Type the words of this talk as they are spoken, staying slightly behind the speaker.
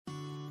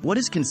What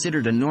is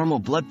considered a normal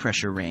blood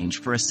pressure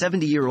range for a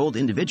 70-year-old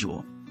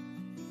individual?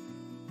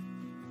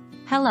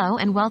 Hello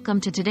and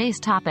welcome to today's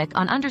topic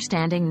on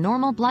understanding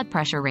normal blood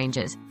pressure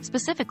ranges,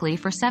 specifically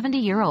for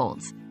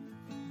 70-year-olds.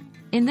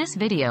 In this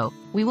video,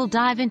 we will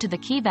dive into the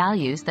key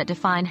values that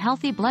define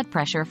healthy blood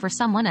pressure for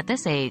someone at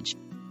this age.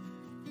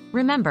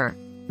 Remember,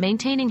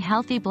 maintaining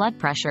healthy blood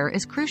pressure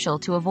is crucial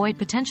to avoid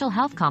potential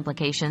health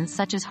complications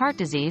such as heart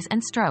disease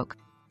and stroke.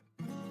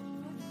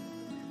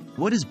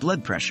 What is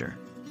blood pressure?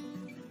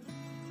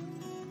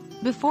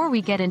 Before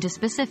we get into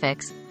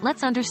specifics,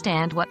 let's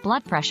understand what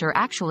blood pressure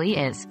actually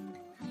is.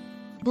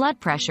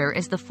 Blood pressure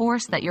is the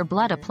force that your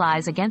blood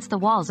applies against the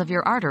walls of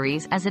your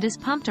arteries as it is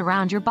pumped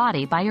around your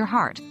body by your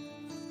heart.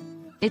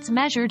 It's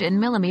measured in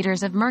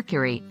millimeters of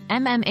mercury,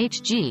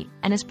 mmHg,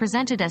 and is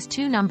presented as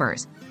two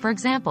numbers, for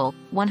example,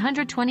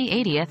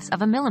 120/80ths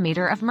of a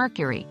millimeter of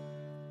mercury.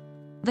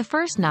 The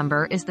first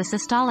number is the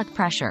systolic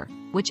pressure,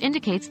 which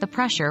indicates the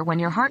pressure when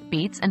your heart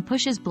beats and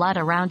pushes blood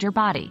around your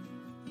body.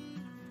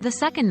 The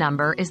second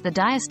number is the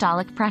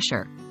diastolic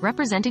pressure,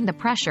 representing the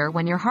pressure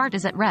when your heart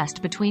is at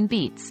rest between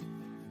beats.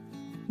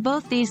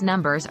 Both these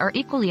numbers are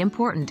equally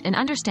important in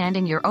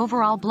understanding your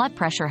overall blood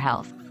pressure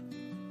health.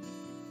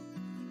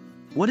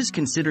 What is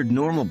considered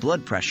normal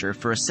blood pressure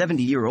for a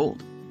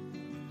 70-year-old?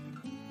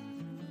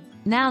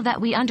 Now that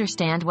we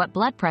understand what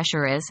blood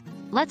pressure is,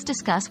 let's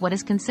discuss what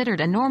is considered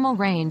a normal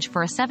range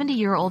for a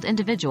 70-year-old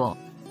individual.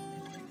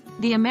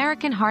 The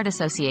American Heart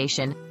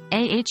Association,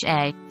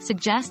 AHA,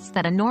 suggests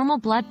that a normal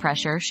blood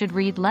pressure should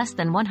read less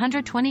than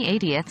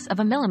 120/80ths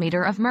of a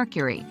millimeter of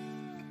mercury.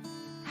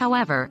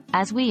 However,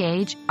 as we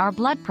age, our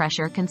blood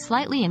pressure can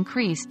slightly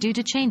increase due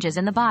to changes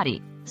in the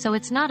body, so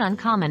it's not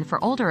uncommon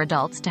for older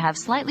adults to have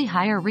slightly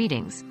higher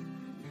readings.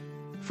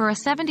 For a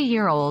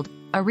 70-year-old,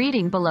 a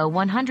reading below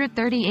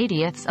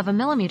 130/80ths of a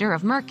millimeter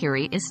of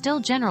mercury is still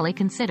generally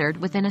considered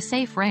within a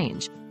safe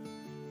range.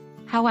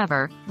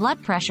 However,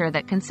 blood pressure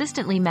that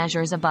consistently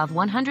measures above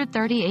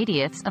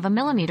 130/80ths of a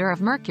millimeter of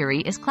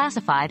mercury is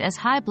classified as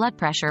high blood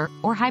pressure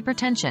or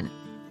hypertension.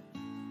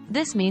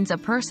 This means a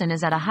person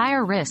is at a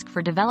higher risk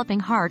for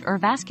developing heart or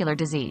vascular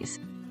disease.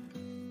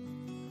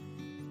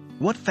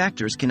 What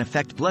factors can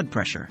affect blood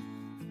pressure?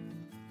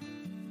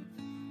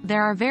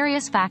 There are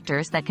various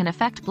factors that can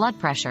affect blood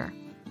pressure.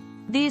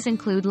 These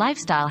include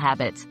lifestyle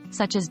habits,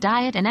 such as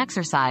diet and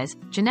exercise,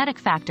 genetic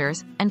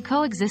factors, and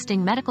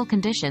coexisting medical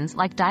conditions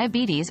like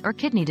diabetes or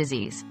kidney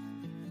disease.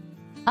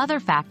 Other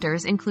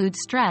factors include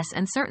stress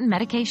and certain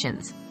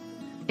medications.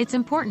 It's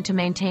important to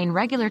maintain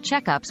regular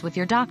checkups with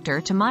your doctor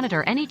to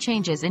monitor any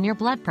changes in your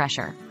blood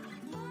pressure.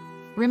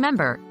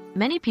 Remember,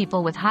 many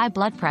people with high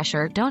blood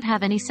pressure don't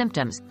have any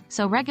symptoms,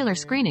 so regular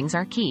screenings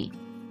are key.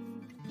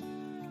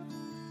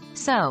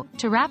 So,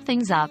 to wrap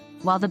things up,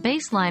 while the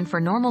baseline for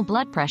normal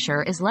blood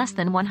pressure is less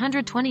than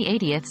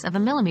 120/80ths of a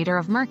millimeter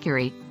of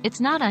mercury,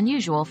 it's not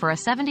unusual for a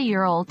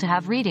 70-year-old to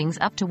have readings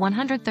up to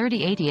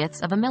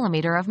 130/80ths of a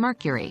millimeter of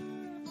mercury.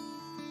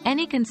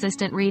 Any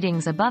consistent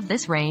readings above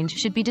this range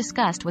should be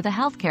discussed with a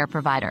healthcare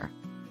provider.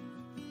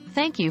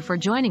 Thank you for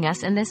joining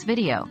us in this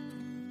video.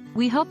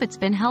 We hope it's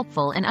been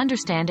helpful in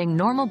understanding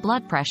normal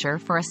blood pressure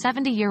for a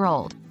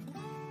 70-year-old.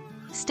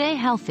 Stay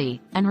healthy,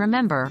 and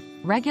remember,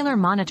 regular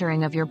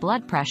monitoring of your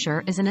blood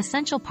pressure is an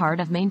essential part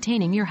of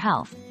maintaining your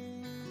health.